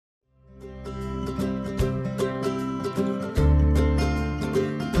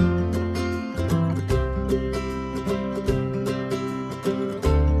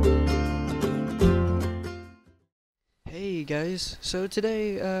guys, so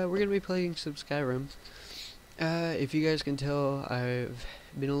today we're going to be playing some Skyrim. If you guys can tell, I've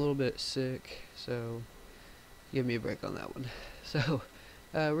been a little bit sick, so give me a break on that one. So,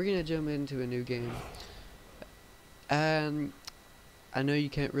 we're going to jump into a new game. And I know you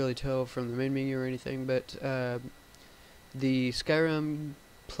can't really tell from the main menu or anything, but the Skyrim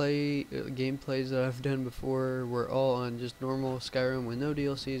gameplays that I've done before were all on just normal Skyrim with no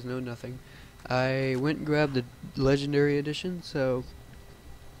DLCs, no nothing. I went and grabbed the Legendary Edition, so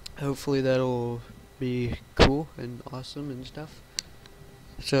hopefully that'll be cool and awesome and stuff.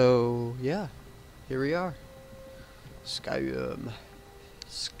 So yeah, here we are. Skyrim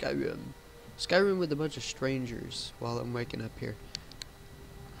with a bunch of strangers while I'm waking up here.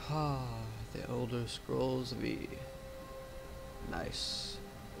 Ah, the Elder Scrolls V. Nice.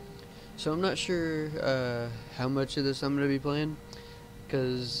 So I'm not sure how much of this I'm going to be playing,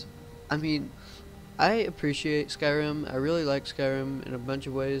 because I mean, I appreciate Skyrim. I really like Skyrim in a bunch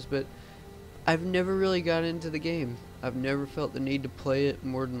of ways, but I've never really got into the game. I've never felt the need to play it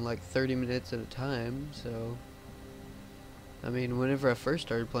more than like 30 minutes at a time, so I mean, whenever I first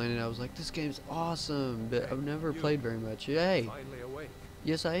started playing it, I was like, this game's awesome, but I've never played very much. Hey,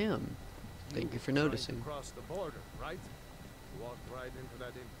 yes I am. Thank you for noticing. Across the border, right? Walked right into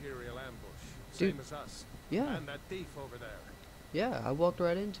that Imperial ambush. Dude, Same as us. yeah. And that thief over there. Yeah, I walked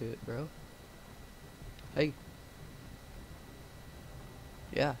right into it, bro. Hey.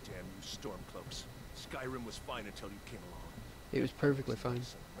 Yeah. Damn you stormcloaks. Skyrim was fine until you came along. It was perfectly fine.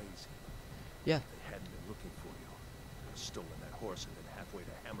 So lazy. Yeah. They hadn't been looking for you. They'd stolen that horse and then halfway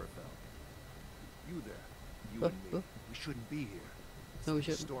to Hammerfell. You there. You and me. We shouldn't be here. No, we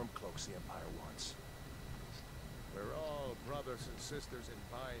shouldn't. Stormcloaks the Empire wants. We're all brothers and sisters in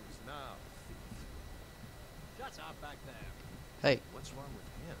binds now, thief. Shut up back there. Hey. What's wrong with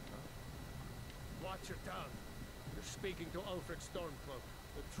him, huh? Watch your tongue. You're speaking to Ulfric Stormcloak,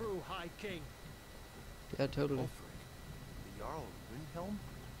 the true High King. Yeah, totally. Ulfric? The Jarl of Windhelm?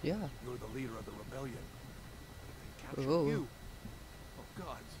 Yeah. You're the leader of the rebellion. They captured Whoa. you. Oh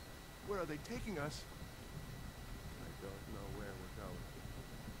gods, where are they taking us? I don't know where we're going,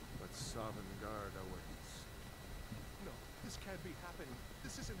 but Sovngarde awaits. No, this can't be happening.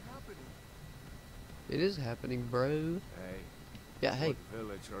 This isn't happening. It is happening, bro. Hey. Yeah, hey. What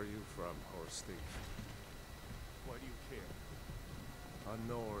village are you from, horse thief? Why do you care? A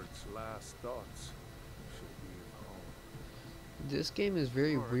Nord's last thoughts should be of home. This game is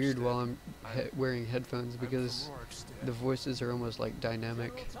very weird while I'm wearing headphones because the voices are almost like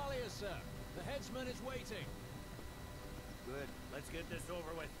dynamic. General Talia, sir. The headsman is waiting. Good. Let's get this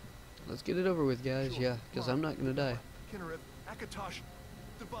over with. Let's get it over with, guys. Sure. Yeah, because I'm not gonna die. Kinnereth, Akatosh,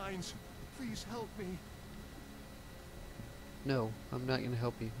 Divines, please help me. No, I'm not gonna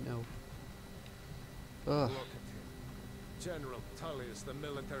help you. No. Look Ugh. at him. General Tullius, the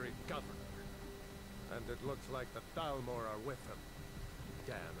military governor. And it looks like the Thalmor are with him.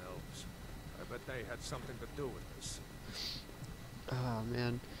 Damn elves. I bet they had something to do with this. Oh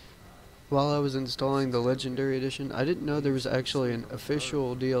man. While I was installing the Legendary Edition, I didn't know there was actually an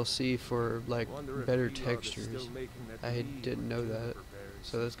official DLC for like better textures. I didn't know that,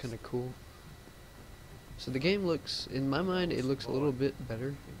 so that's kind of cool. So the game looks, in my mind, it looks a little bit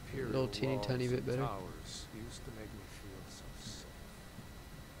better, a little teeny tiny bit better. Used to make me feel so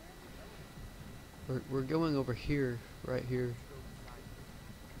safe. We're going over here, right here.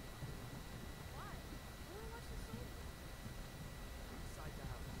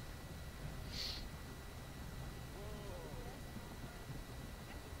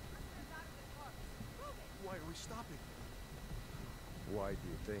 Why are we stopping? Why do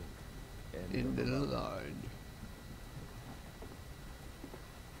you think? End of the line.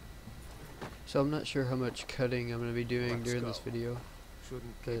 So I'm not sure how much cutting I'm going to be doing during this video.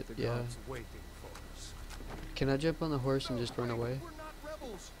 Shouldn't But keep the yeah. gods waiting for us. Can I jump on the horse and just run away? We're not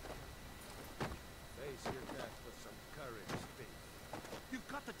rebels. Face your death with some courage, thief. You've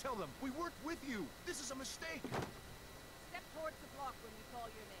got to tell them we weren't with you. This is a mistake. Step towards the block when we call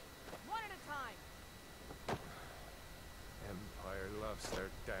your name. One at a time. Empire loves their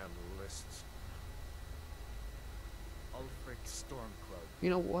damn lists. Ulfric Stormcloak. You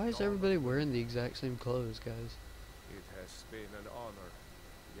know, why is everybody wearing the exact same clothes, guys? It has been an honor,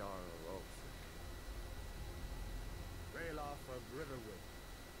 Jarl Ulfric. Ralof of Riverwood.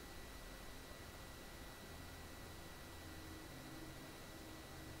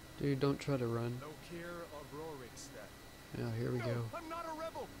 Dude, don't try to run. Lokir of Rorikstead. Yeah, here we No, go. I'm not a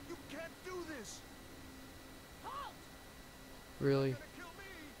rebel. You can't do this. Halt! Really? You're gonna kill me.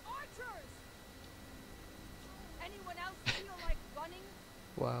 Archers! Anyone else feel like running?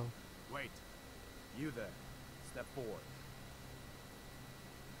 Wow. Wait. You there. Step forward.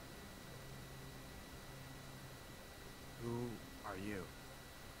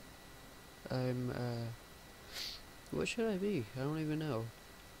 I'm, what should I be? I don't even know.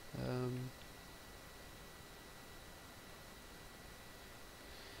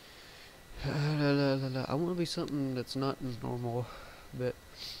 I want to be something that's not as normal, but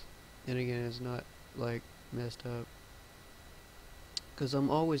then again, it's not, like, messed up. Because I'm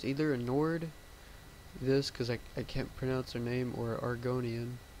always either a Nord, because I can't pronounce their name, or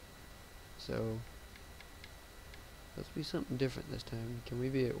Argonian. So, let's be something different this time. Can we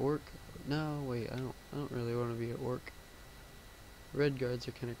be an orc? No, wait, I don't really want to be an orc. Red guards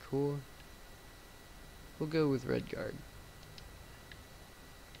are kind of cool. We'll go with red guard.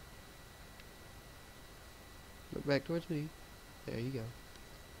 Look back towards me. There you go.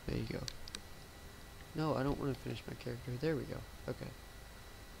 There you go. No, I don't want to finish my character. There we go. Okay.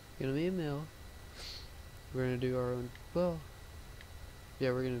 Gonna be a male. We're gonna do our own. Well,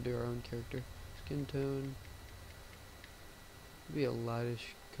 yeah, we're gonna do our own character. Skin tone. Be a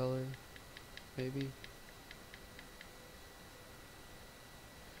lightish color, maybe.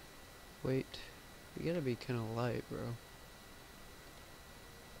 Wait, we gotta be kind of light, bro.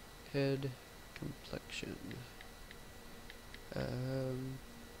 Head complexion. Huh.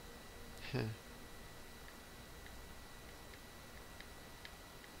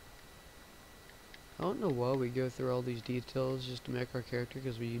 I don't know why we go through all these details just to make our character,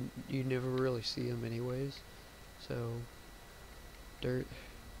 because you never really see him anyways. So, dirt,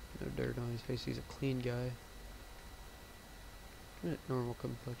 no dirt on his face. He's a clean guy. Normal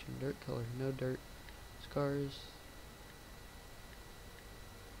complexion, dirt color, no dirt, scars.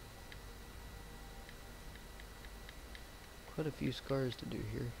 Quite a few scars to do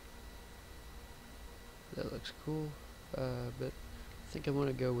here. That looks cool, but I think I want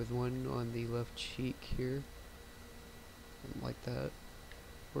to go with one on the left cheek here, like that.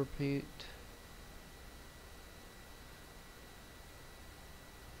 War paint.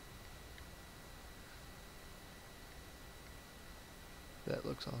 That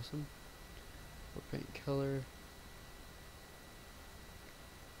looks awesome. War paint color.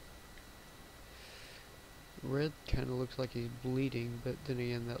 Red kind of looks like he's bleeding, but then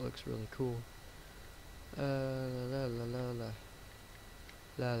again, that looks really cool. La la la la la.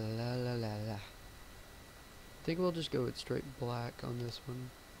 La la la la la la. I think we'll just go with straight black on this one.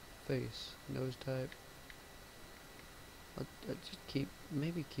 Face, nose type. I'll just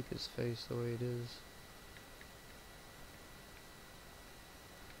maybe keep his face the way it is.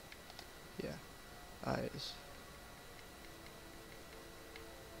 Yeah, eyes.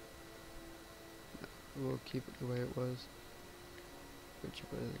 No, we'll keep it the way it was, which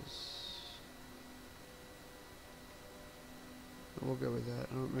was. We'll go with that.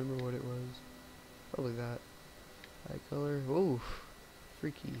 I don't remember what it was. Probably that. Eye color. Ooh,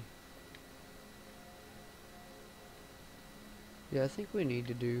 freaky. Yeah, I think we need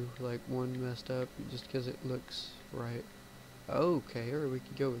to do like one messed up just because it looks right. Okay, or we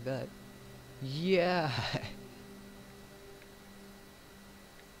could go with that. Yeah.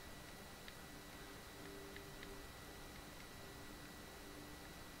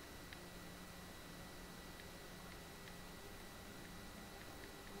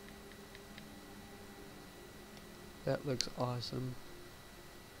 That looks awesome.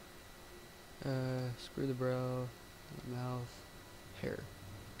 Screw the brow, mouth, hair.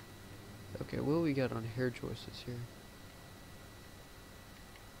 Okay, what we got on hair choices here?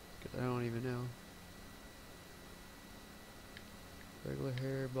 'Cause I don't even know. Regular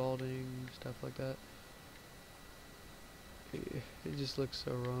hair, balding, stuff like that. It just looks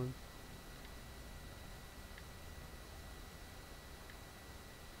so wrong.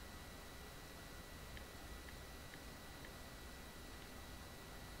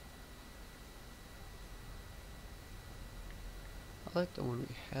 I like the one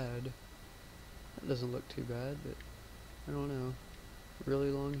we had. That doesn't look too bad, but I don't know.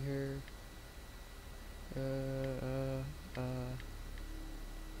 Really long hair.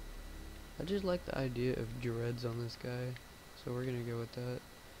 I just like the idea of dreads on this guy, so we're gonna go with that.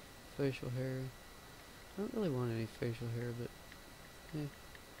 Facial hair. I don't really want any facial hair, but yeah.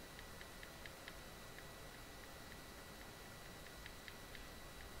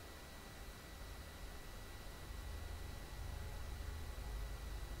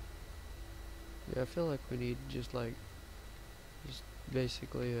 Yeah, I feel like we need just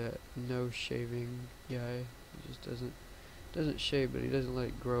basically a no shaving guy. He just doesn't shave, but he doesn't let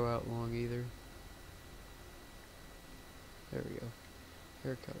it grow out long either. There we go.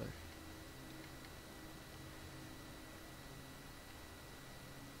 Hair color.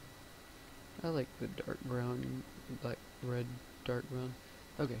 I like the dark brown, like red dark brown.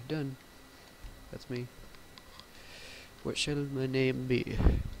 Okay, done. That's me. What shall my name be?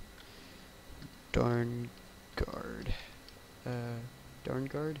 Darn guard. Darn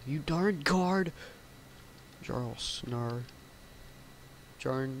guard? You darn guard! Jarl Snar.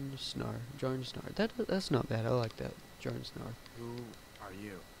 Jarn Snar. Jarn Snar. That's not bad. I like that. Jarn Snar. Who are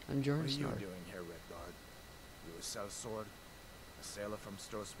you? I'm Jarn What are you Snar. doing here, Redguard? You a sellsword? A sailor from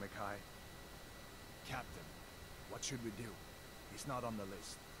Stros Mackay? Captain, what should we do? He's not on the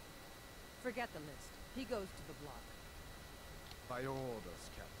list. Forget the list. He goes to the block. By your orders,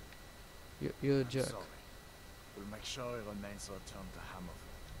 Captain. You're a I'm jerk. sorry. We'll make sure he remains returned to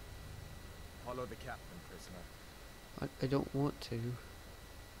Hammerfell. Follow the captain, prisoner. I don't want to.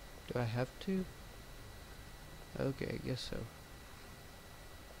 Do I have to? Okay, I guess so.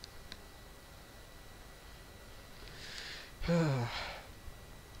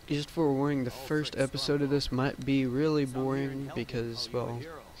 Just forewarning, the first episode of this might be really boring because, well,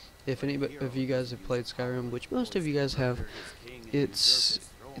 if any of you guys have played Skyrim, which most of you guys have, it's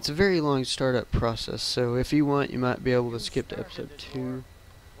a very long startup process. So if you want, you might be able to skip to episode 2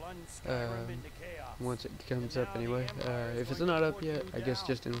 once it comes up anyway. If it's not up yet, I guess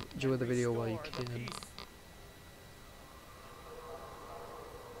just enjoy the video while you can.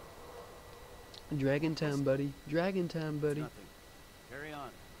 Dragon time, buddy. Dragon time, buddy. Carry on.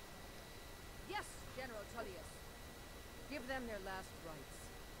 Yes, General Tullius. Give them their last rites.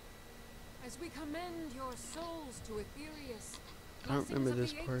 As we commend your souls to Aetherius, I don't remember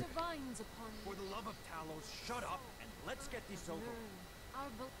this blessings of part. the eight divines upon you. For the love of Talos, shut up and let's get this over. Learn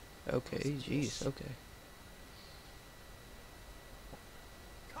our Okay, jeez, okay.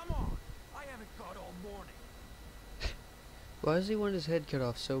 Come on! I haven't got all morning. Why does he want his head cut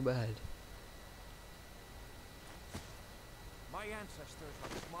off so bad? My ancestors are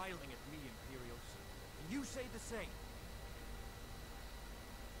smiling at me, Imperials. And you say the same.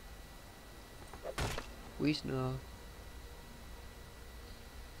 We know.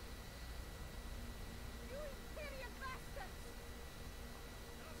 You Imperial bastards!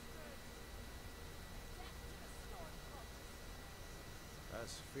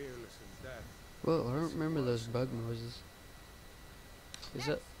 As fearless in death. Well, I don't remember those bug noises. Is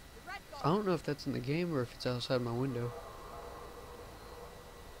that? The Red Guard. I don't know if that's in the game or if it's outside my window.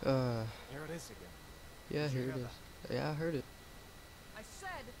 Here it is again. Yeah, Did you here it hear is. Yeah, I heard it. I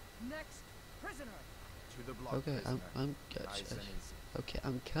said next prisoner. To the block, Okay, prisoner. I'm Nice gotcha. and easy. Okay,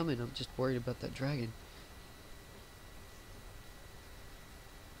 I'm coming. I'm just worried about that dragon.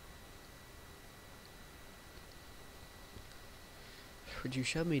 Would you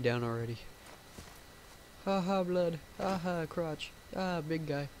shove me down already? Haha, blood. Haha, crotch. Ah, big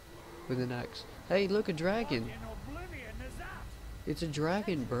guy with an axe. Hey, look, a dragon. oblivion is that? It's a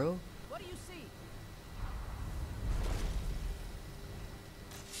dragon, bro. What do you see?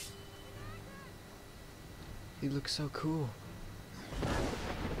 He looks so cool.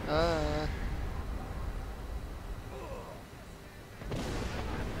 Ah.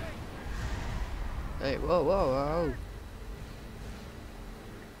 Hey, whoa, whoa, whoa.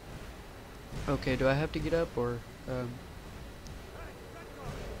 Okay, do I have to get up or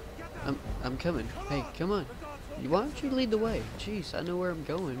I'm coming. Hey, come on. Why don't you lead the way? Jeez, I know where I'm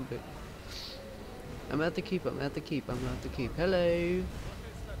going, but I'm at the keep. I'm at the keep. I'm at the keep. Hello. What is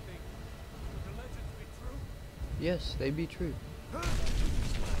that thing? Could the legends be true? Yes, they be true.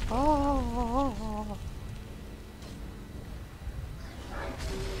 Oh.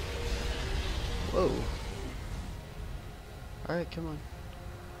 Whoa. Alright, come on.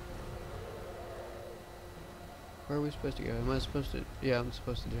 Where are we supposed to go? Am I supposed to? Yeah, I'm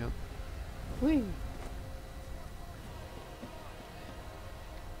supposed to jump. Whee!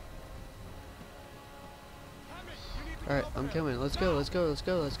 Alright, I'm coming. Let's go, let's go, let's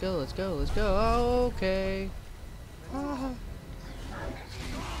go, let's go, let's go, let's go. Okay. Ah.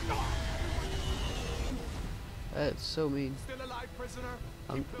 That's so mean. Still alive, prisoner?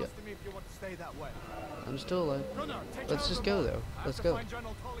 I'm, Keep yeah, close to me if you want to stay that way. I'm still alive. Gunnar, take Let's care just of go them though. all. I have Let's to go. find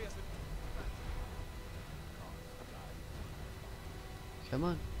General Tullius and- Come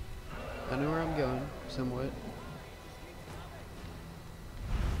on. I know where I'm going, somewhat.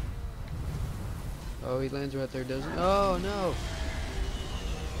 Oh, he lands right there, doesn't he? Oh, no!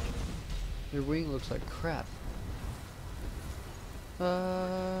 Your wing looks like crap.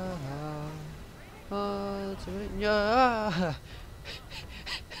 That's amazing. Yeah!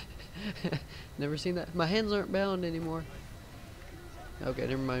 Never seen that. My hands aren't bound anymore. Okay,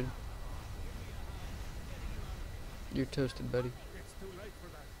 never mind. You're toasted, buddy. It's too late for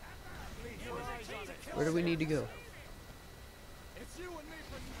that. Where do we need to go? It's you and me,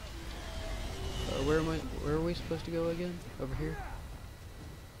 prisoner. Where are we supposed to go again? Over here?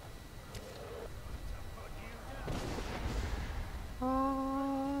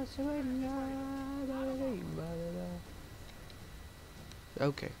 Oh,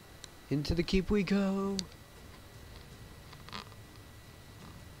 Okay. Into the keep we go.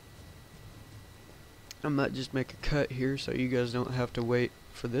 I might just make a cut here so you guys don't have to wait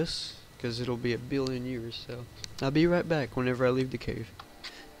for this, because it'll be a billion years. So I'll be right back whenever I leave the cave.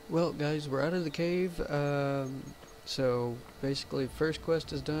 Well, guys, we're out of the cave. So basically, first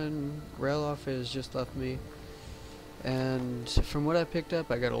quest is done. Ralof has just left me, and from what I picked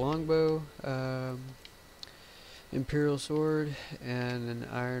up, I got a longbow, Imperial sword, and an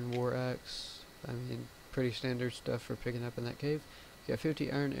iron war axe. I mean, pretty standard stuff for picking up in that cave. Got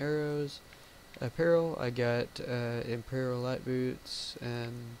 50 iron arrows. Apparel, I got Imperial light boots,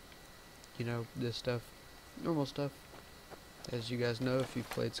 and you know, this stuff, normal stuff, as you guys know if you've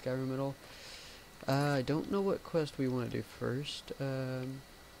played Skyrim at all. I don't know what quest we want to do first.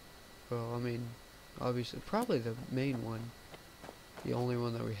 Well, I mean, obviously, probably the main one, the only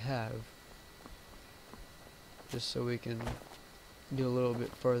one that we have, just so we can do a little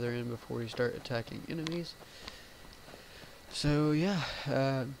bit farther in before we start attacking enemies. So yeah,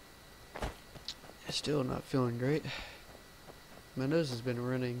 still not feeling great. My nose has been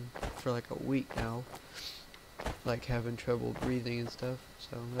running for like a week now, like having trouble breathing and stuff,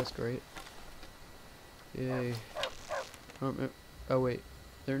 so that's great. Yay. Oh wait,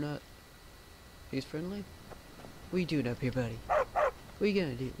 they're not. He's friendly? What you doing up here, buddy? What you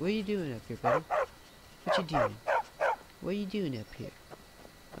gonna do? What you doing up here, buddy? What you doing? What you doing up here?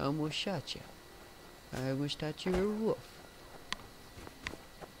 I almost shot you. I almost thought you were a wolf.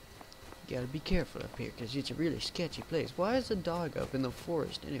 You gotta be careful up here, because it's a really sketchy place. Why is the dog up in the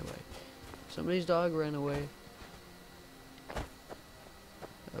forest anyway? Somebody's dog ran away.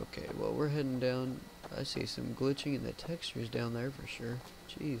 Okay, well, we're heading down. I see some glitching in the textures down there for sure.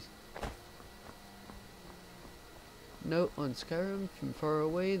 Jeez. Note on Skyrim, from far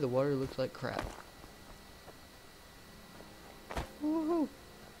away, the water looks like crap. Woohoo!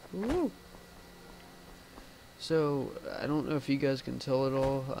 Woo! So, I don't know if you guys can tell at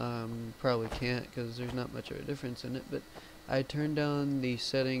all. Probably can't, because there's not much of a difference in it, but I turned down the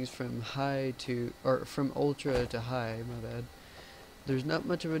settings from high to, or from ultra to high, my bad. There's not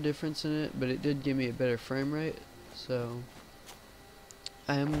much of a difference in it, but it did give me a better frame rate, so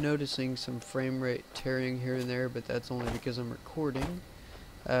I am noticing some frame rate tearing here and there, but that's only because I'm recording.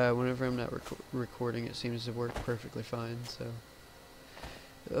 Whenever I'm not recording, it seems to work perfectly fine, so.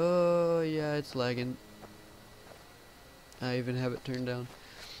 Oh, yeah, it's lagging. I even have it turned down.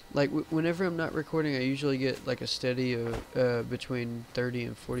 Like, whenever I'm not recording, I usually get like a steady between 30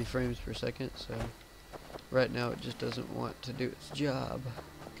 and 40 frames per second, so. Right now it just doesn't want to do its job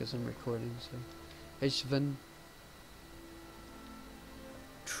because I'm recording, so. Hey Sven.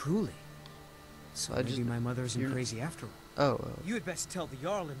 Truly. So maybe my mother isn't crazy after all. Oh. You had best tell the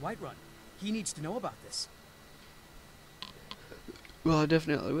Jarl in Whiterun. He needs to know about this. Well, I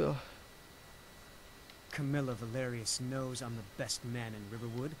definitely will. Camilla Valerius knows I'm the best man in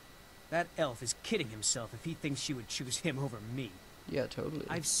Riverwood. That elf is kidding himself if he thinks she would choose him over me. Yeah, totally.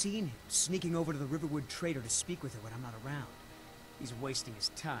 I've seen him sneaking over to the Riverwood trader to speak with her when I'm not around. He's wasting his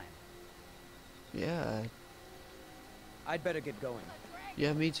time. Yeah. I'd better get going.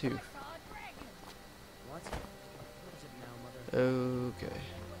 Yeah, me too. What? What is it now, Mother? Okay.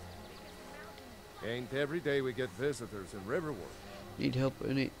 Ain't every day we get visitors in Riverwood. Need help?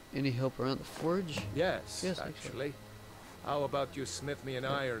 Any help around the forge? Yes, Yes, actually. How about you smith me an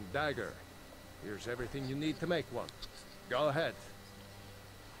iron dagger? Here's everything you need to make one. Go ahead.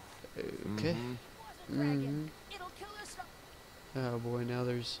 Okay. Oh boy, now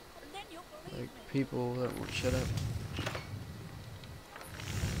there's like people that won't shut up.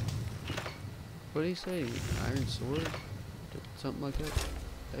 What did he say? Iron sword? Something like that?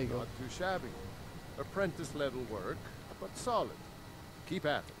 There you go. Not too shabby. Apprentice level work, but solid. Keep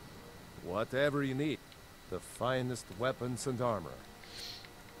at it. Whatever you need. The finest weapons and armor.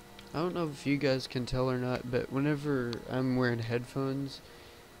 I don't know if you guys can tell or not, but whenever I'm wearing headphones,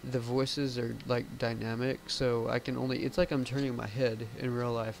 the voices are like dynamic, so I can only, it's like I'm turning my head in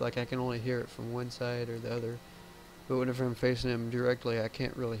real life, like I can only hear it from one side or the other, but whenever I'm facing them directly, I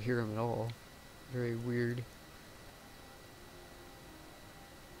can't really hear them at all. Very weird.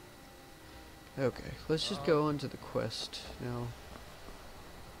 Okay, let's just go on to the quest now.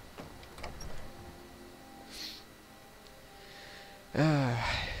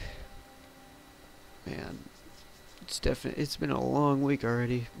 Man, it's been a long week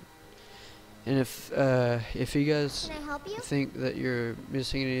already. And if you guys think that you're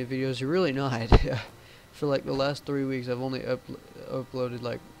missing any videos, you're really not. For like the last 3 weeks, I've only uploaded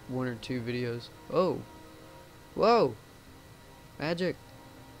like 1 or 2 videos. Oh, whoa, magic,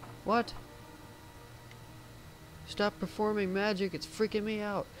 what? Stop performing magic. It's freaking me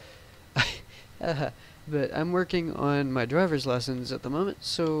out. But I'm working on my driver's lessons at the moment,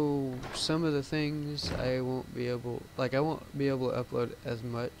 so some of the things I won't be able, like I won't be able to upload as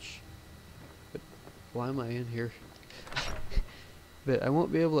much. But why am I in here? But I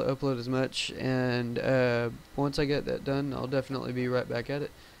won't be able to upload as much, and once I get that done, I'll definitely be right back at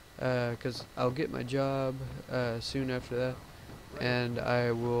it, because I'll get my job soon after that, and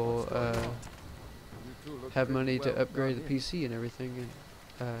I will have money to upgrade the PC and everything,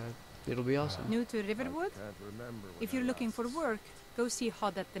 and it'll be awesome. New to Riverwood? If you're looking for work, go see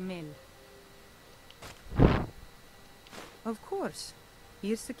Hod at the mill. Of course.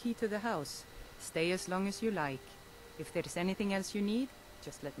 Here's the key to the house. Stay as long as you like. If there's anything else you need,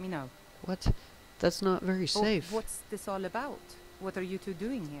 just let me know. What? That's not very safe. Oh, what's this all about? What are you two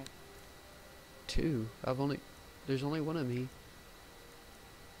doing here? Two? There's only one of me.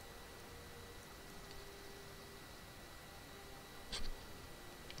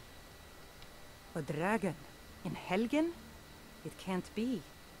 A dragon? In Helgen? It can't be.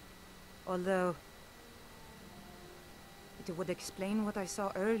 Although... it would explain what I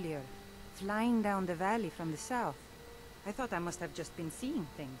saw earlier. Flying down the valley from the south. I thought I must have just been seeing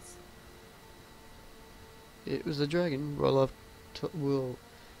things. It was a dragon. Roloff will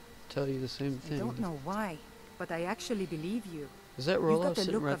tell you the same thing. I don't know why, but I actually believe you. Is that You've Roloff got the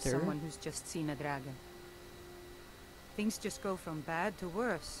sitting look right of there? someone who's just seen a dragon. Things just go from bad to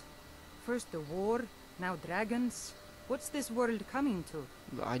worse. First the war, now dragons. What's this world coming to?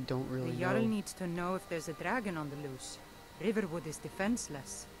 I don't really The know. Jarl needs to know if there's a dragon on the loose. Riverwood is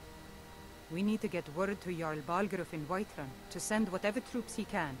defenseless. We need to get word to Jarl Balgruuf in Whiterun to send whatever troops he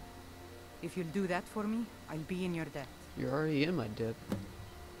can. If you'll do that for me, I'll be in your debt. You're already in my debt.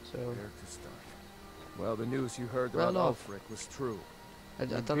 So Where to start? Well, the news you heard Right about off. Ulfric was true. I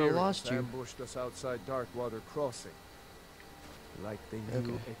The thought I Imperials lost you. ambushed us outside Darkwater Crossing. Like they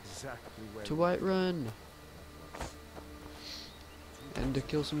knew Okay. exactly where To we Whiterun. was. And to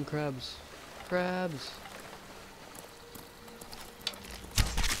kill some crabs. Crabs!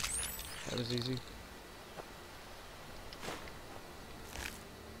 That was easy.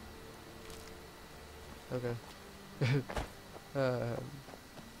 Okay.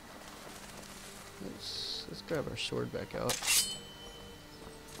 Let's grab our sword back out.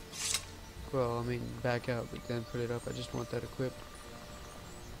 Well, I mean back out, but then put it up. I just want that equipped.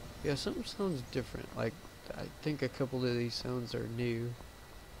 Yeah, something sounds different. Like, I think a couple of these sounds are new.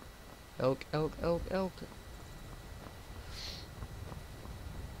 Elk, elk, elk, elk.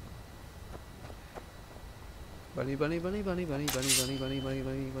 Bunny, bunny, bunny, bunny, bunny, bunny, bunny, bunny, bunny,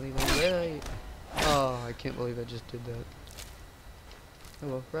 bunny, bunny, bunny, bunny. Oh, I can't believe I just did that. Oh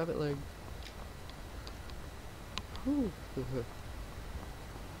well, rabbit leg. Whew.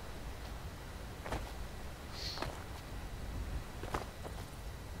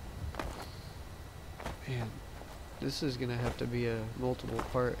 Man, this is gonna have to be a multiple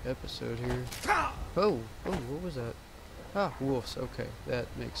part episode here. Oh, oh, what was that? Ah, wolves. Okay, that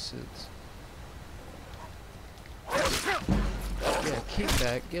makes sense. Yeah, keep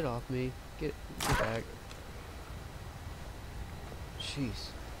back. Get off me. Get back. Jeez.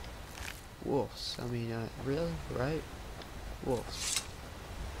 Wolves. I mean, really? Right? Wolves.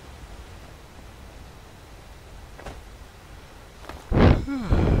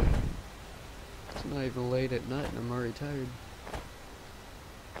 It's not even late at night and I'm already tired.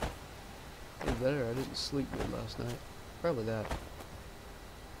 It's better I didn't sleep good last night. Probably that.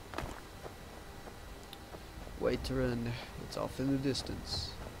 Whiterun. It's off in the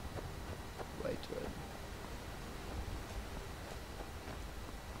distance. Whiterun.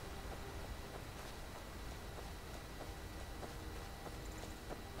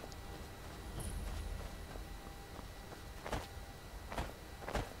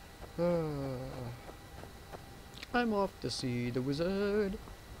 I'm off to see the wizard.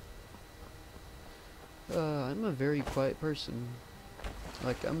 I'm a very quiet person.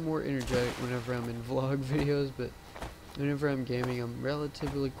 Like, I'm more energetic whenever I'm in vlog videos, but whenever I'm gaming, I'm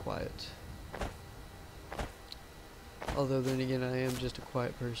relatively quiet. Although, then again, I am just a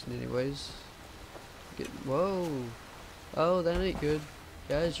quiet person anyways. Whoa! Oh, that ain't good.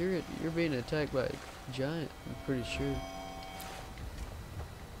 Guys, you're being attacked by a giant, I'm pretty sure.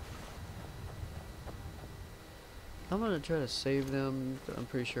 I'm gonna try to save them, but I'm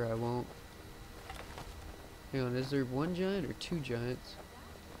pretty sure I won't. Hang on, is there one giant or two giants?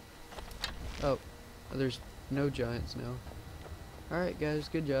 Oh, there's no giants now. Alright guys,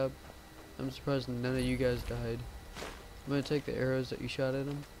 good job. I'm surprised none of you guys died. I'm gonna take the arrows that you shot at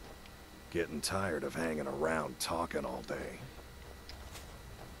them. Getting tired of hanging around talking all day.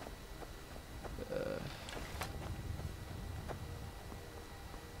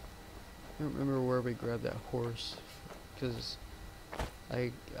 don't remember where we grabbed that horse, because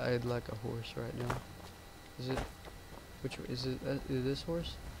I'd like a horse right now. Is it? Which is it? Is this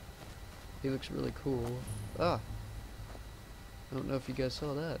horse? He looks really cool. Ah. I don't know if you guys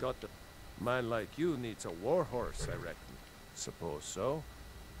saw that. Got the man like you needs a war horse, I reckon. Suppose so.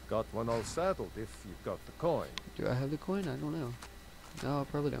 Got one all saddled if you've got the coin. Do I have the coin? I don't know. No, I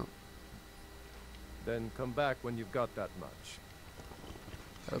probably don't. Then come back when you've got that much.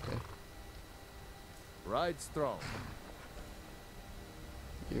 Okay. Ride strong.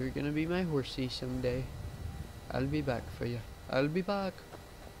 You're gonna be my horsey someday. I'll be back for you. I'll be back.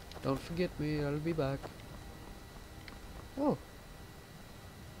 Don't forget me. I'll be back. Oh.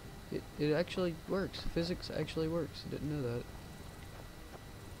 It actually works. Physics actually works. I didn't know that.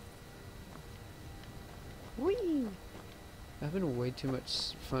 Whee! I'm having way too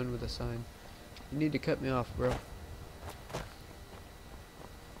much fun with a sign. You need to cut me off, bro.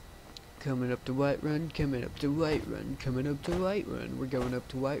 Coming up to Whiterun, coming up to Whiterun, coming up to Whiterun. We're going up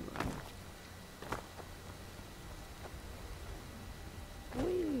to Whiterun.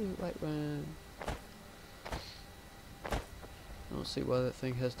 Whee! Whiterun. I don't see why that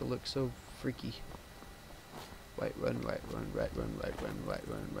thing has to look so freaky. Whiterun, Whiterun, Whiterun, Whiterun,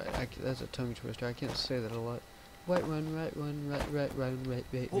 Whiterun, right. That's a tongue twister. I can't say that a lot. Whiterun, Whiterun,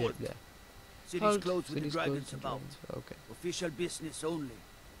 Whiterun, Halt. yeah. City's Halt. closed with the City's dragons closed with about. dragons. Okay. Official business only.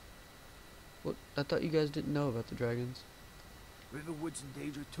 Well, I thought you guys didn't know about the dragons. Riverwood's in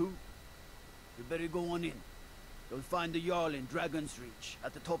danger too. You better go on in. You'll find the Jarl in Dragon's Reach,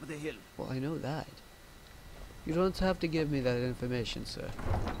 at the top of the hill. Well, I know that. You don't have to give me that information, sir.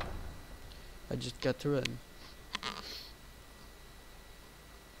 I just got to run.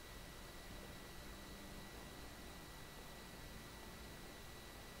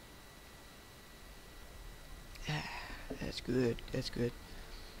 That's good. That's good.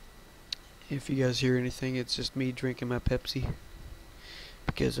 If you guys hear anything, it's just me drinking my Pepsi.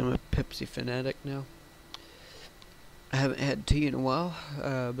 Because I'm a Pepsi fanatic now. I haven't had tea in a while,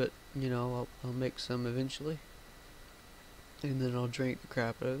 but, you know, I'll make some eventually. And then I'll drink the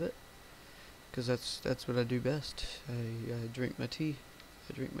crap out of it. Because that's what I do best. I drink my tea.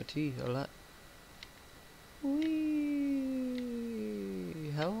 I drink my tea a lot. Whee!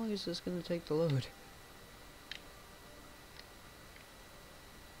 How long is this going to take to load?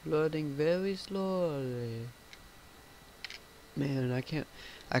 Loading very slowly. Man, I can't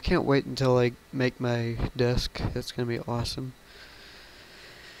wait until I make my desk. That's gonna be awesome.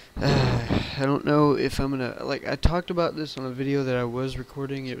 I don't know if I'm gonna, like, I talked about this on a video that I was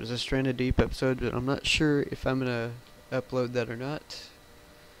recording. It was a Stranded Deep episode, but I'm not sure if I'm gonna upload that or not.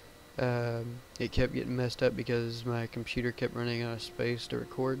 It kept getting messed up because my computer kept running out of space to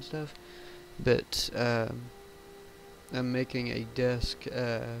record stuff. But I'm making a desk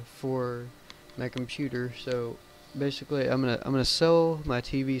for my computer, so basically I'm gonna sell my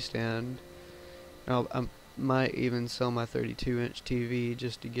TV stand. I might even sell my 32-inch TV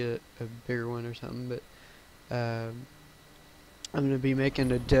just to get a bigger one or something. But I'm gonna be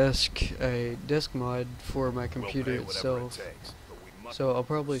making a desk mod for my computer itself. So I'll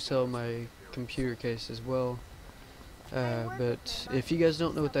probably sell my computer case as well. But if you guys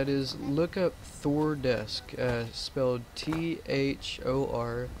don't know what that is, look up Thor Desk, spelled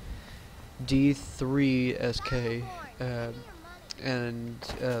THORD3SK, and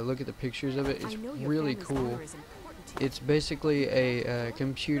look at the pictures of it. It's really cool. It's basically a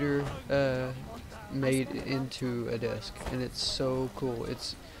computer made into a desk, and it's so cool.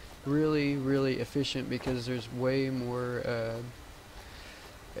 It's really, really efficient because there's way more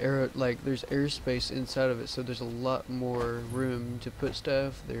there's airspace inside of it, so there's a lot more room to put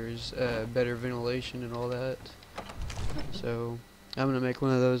stuff. There's better ventilation and all that. So I'm gonna make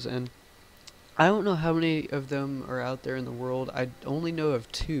one of those, and I don't know how many of them are out there in the world. I only know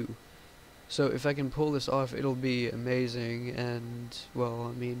of 2. So if I can pull this off, it'll be amazing. And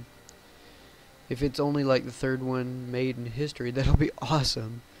well, I mean, if it's only like the 3rd one made in history, that'll be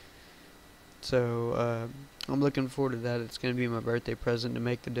awesome. So I'm looking forward to that. It's gonna be my birthday present to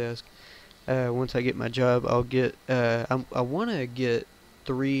make the desk. Once I get my job, I'll get I want to get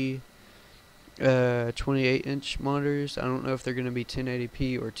 3 28-inch monitors. I don't know if they're gonna be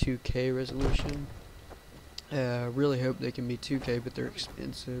 1080p or 2K resolution. I really hope they can be 2K, but they're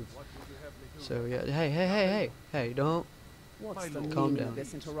expensive. So yeah, hey, don't. What's the Calm meaning down. of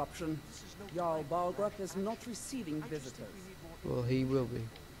this interruption? Jarl Balgruuf is not receiving visitors. Well, he will be.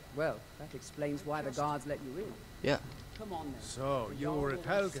 Well, that explains why the guards let you in. Yeah. Come on then. So, The you Jarl were will at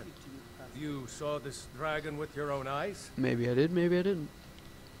Helgen. speak to you personally. You saw this dragon with your own eyes? Maybe I did, maybe I didn't.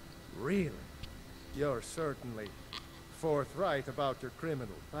 Really? You're certainly forthright about your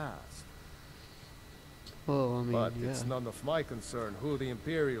criminal past. Well, I mean, But yeah. it's none of my concern who the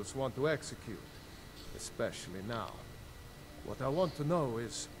Imperials want to execute, especially now. What I want to know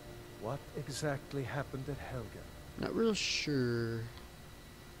is, what exactly happened at Helgen? Not real sure.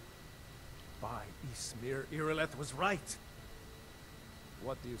 By Ismir, Irileth was right.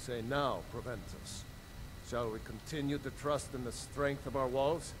 What do you say now, Proventus? Shall we continue to trust in the strength of our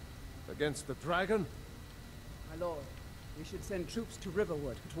walls against the dragon? My lord, we should send troops to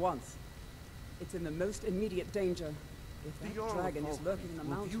Riverwood at once. It's in the most immediate danger. If The that Jarl dragon of is lurking in the will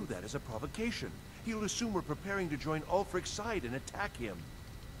mountains... view that as a provocation. He'll assume we're preparing to join Ulfric's side and attack him.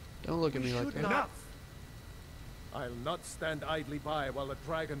 Don't look at me like that. Enough! I'll not stand idly by while the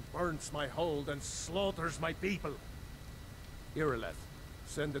dragon burns my hold and slaughters my people. Irileth,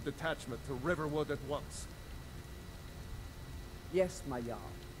 send a detachment to Riverwood at once. Yes, my Jarl.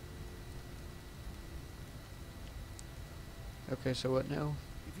 Okay, so what now?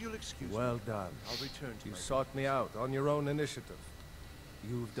 If you'll excuse me, Well done. I'll return to You my sought me out on your own initiative.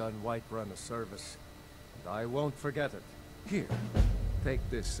 You've done Whiterun a service, and I won't forget it. Here, take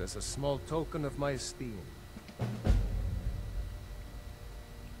this as a small token of my esteem.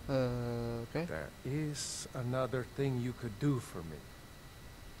 Okay. There is another thing you could do for me.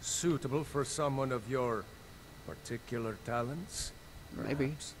 Suitable for someone of your particular talents? Maybe.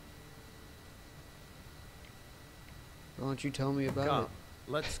 Perhaps. Why don't you tell me about Come, it?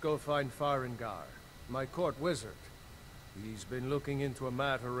 let's go find Farengar, my court wizard. He's been looking into a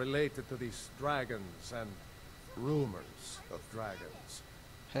matter related to these dragons and rumors of dragons.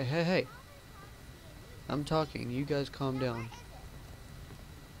 Hey, hey, hey. I'm talking. You guys calm down.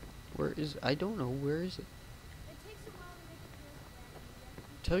 Where is... I don't know. Where is it?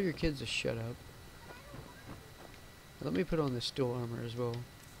 Tell your kids to shut up. Let me put on this steel armor as well.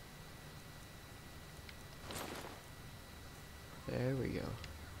 There we go.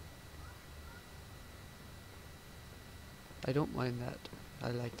 I don't mind that.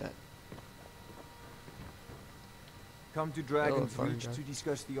 I like that. Come to Dragon's Hello, Reach Farengar. to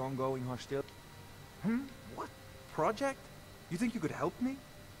discuss the ongoing hostility. What? Project? You think you could help me?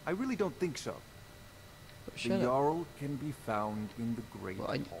 I really don't think so. But The shut up. Jarl can be found in the Great Well,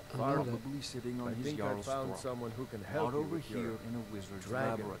 Hall, I know that. probably sitting on I his think I Jarl's found throne. someone who can help Not you over with your here in a wizard's dragon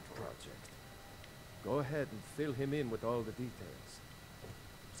laboratory. project. Go ahead and fill him in with all the details.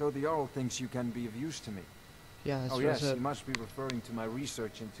 So the Jarl thinks you can be of use to me. Yeah, that's Oh what I yes, said. you must be referring to my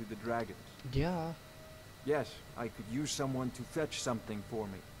research into the dragons. Yeah. Yes, I could use someone to fetch something for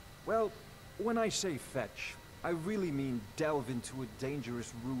me. Well, when I say fetch, I really mean delve into a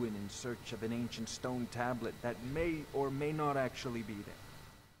dangerous ruin in search of an ancient stone tablet that may or may not actually be there.